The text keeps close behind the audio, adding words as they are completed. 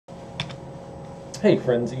Hey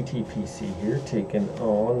friends, ETPC here, taking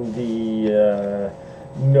on the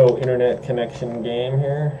no internet connection game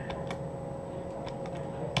here.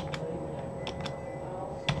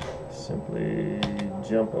 Simply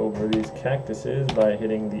jump over these cactuses by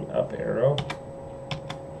hitting the up arrow.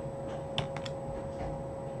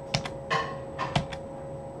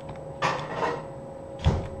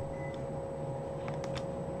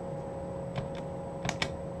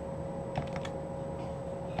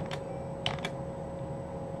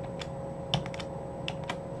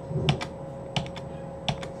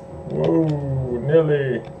 Whoa,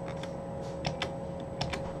 nearly.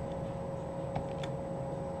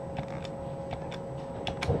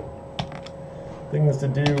 Things to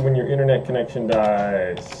do when your internet connection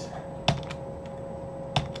dies.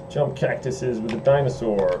 Jump cactuses with a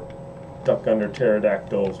dinosaur. Duck under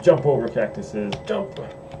pterodactyls. Jump over cactuses. Jump.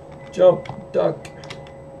 Jump. Duck.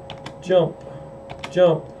 Jump.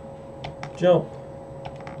 Jump. Jump.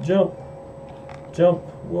 Jump. Jump.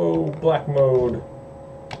 Whoa, black mode.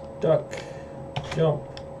 Duck, jump,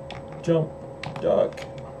 jump, duck.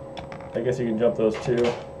 I guess you can jump those too.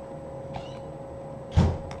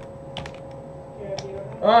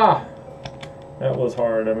 Ah! That was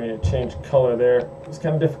hard. I mean, it changed color there. It was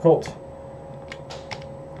kind of difficult.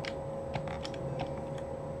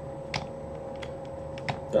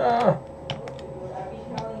 Ah!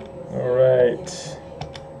 Alright.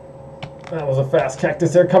 That was a fast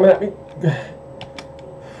cactus there coming at me.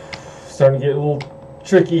 Starting to get a little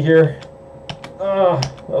tricky here. Ah,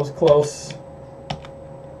 that was close.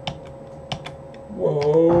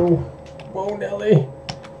 Whoa. Whoa, Nelly.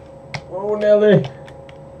 Whoa, Nelly.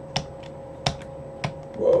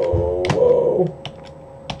 Whoa, whoa.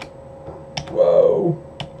 Whoa.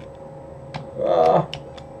 Ah.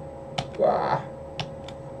 Ah.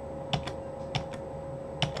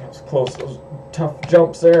 That was close. Those tough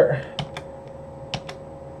jumps there.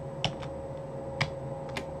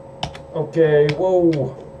 Okay,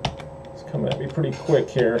 whoa. It's coming at me pretty quick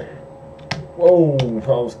here. Whoa, that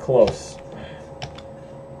was close.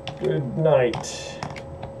 Good night.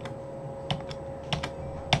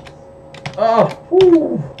 Ah,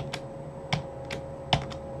 whoo.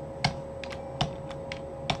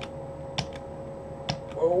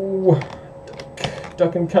 Whoa. Duck,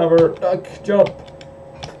 duck and cover, duck, jump.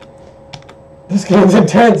 This game's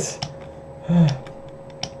intense. Ah!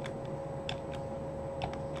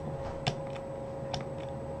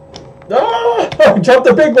 I jumped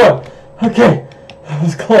the big one! Okay, that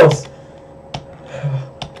was close.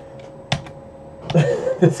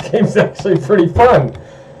 This game's actually pretty fun.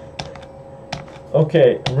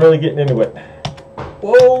 Okay, I'm really getting into it.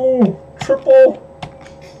 Whoa! Triple!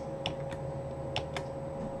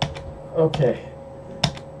 Okay.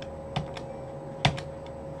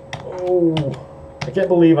 Oh, I can't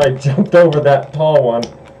believe I jumped over that tall one.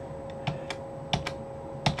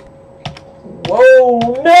 Whoa,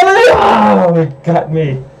 Nelly! Oh, it got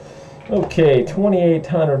me. Okay,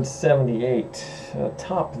 2,878.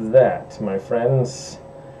 Top that, my friends.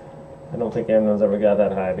 I don't think anyone's ever got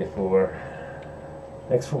that high before.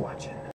 Thanks for watching.